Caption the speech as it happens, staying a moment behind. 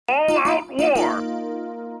all-out war.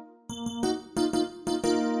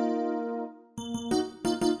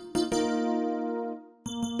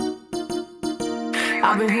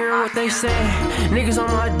 I've been hearing what they say. Niggas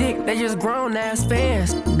on my dick, they just grown ass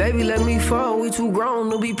fans. Baby, let me fall, we too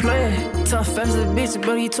grown to be playing. Tough as a bitch,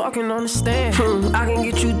 but he talking on the stand. I can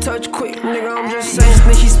get you touched quick, nigga, I'm just saying.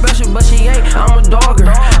 Think she special, but she ain't, I'm a dogger.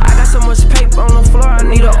 I got so much paper on the floor, I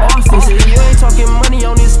need an office. You ain't talking money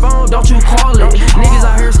on this phone, don't you call it. Niggas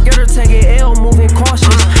out here scared of taking L, moving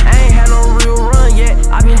cautious. I ain't had no real run yet,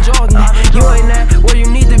 I been jogging. You ain't that where you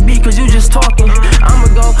need to be, cause you just talking.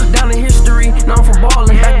 I'ma go down in history, known for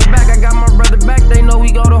ballin'. Back to back, I got my brother back, they know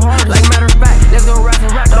we go the hardest. Like matter of fact, let's go rap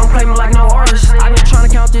and rap, don't play me like no artist. I been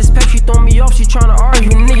tryna count this pep, she throw me off, she tryna argue.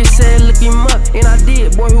 Niggas said look him up, and I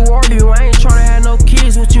did, boy who are you? I ain't tryna have no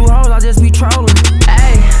kids with you hoes, I just be trolling.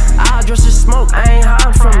 Ayy, I'll dress the smoke, I ain't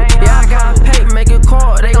hiding from it. Yeah, I got pay, make a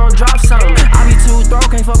call, they gon' drop something. I be too throw,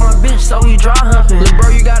 can't fuck my bitch, so we dry humping. Lil' bro,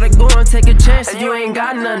 you gotta go and take a chance if you ain't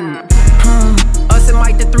got nothing. Us and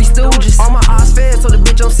Mike, the Three Stooges. All my eyes fed, so the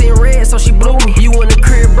bitch I'm seeing red, so she blew me. You in the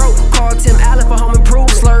crib broke, called Tim Allen for home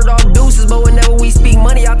improvement. Slur